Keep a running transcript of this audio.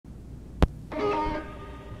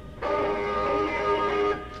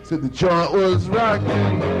Said the joint was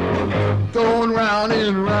rocking, going round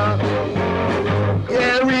and round.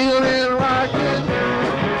 Yeah, reeling, rocking,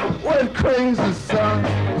 what a crazy song.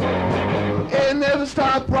 It never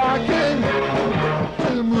stopped rocking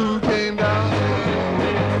till the moon came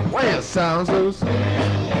down. Well, it sounds so sweet.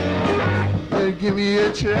 Better give me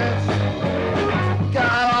a chance.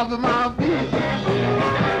 Got off of my feet,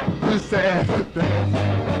 just after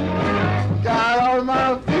dance. Got off of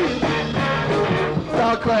my feet,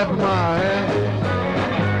 start clapping my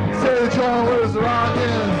hands. Said the joint was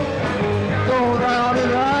rocking, going round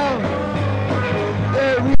and round.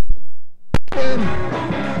 Yeah, rocking,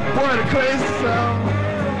 what a crazy sound.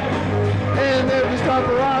 And never stop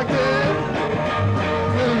rocking,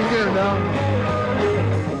 then you get it down.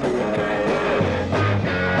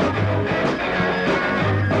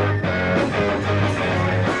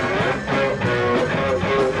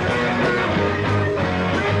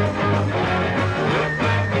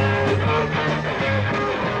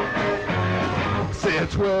 Said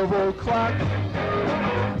 12 o'clock,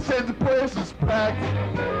 said the place was packed,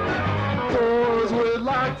 doors were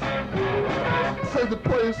locked, said the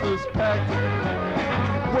place was packed.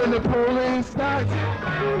 When the police knocked,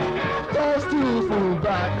 those stools moved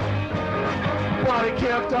back, but it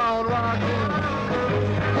kept on rocking.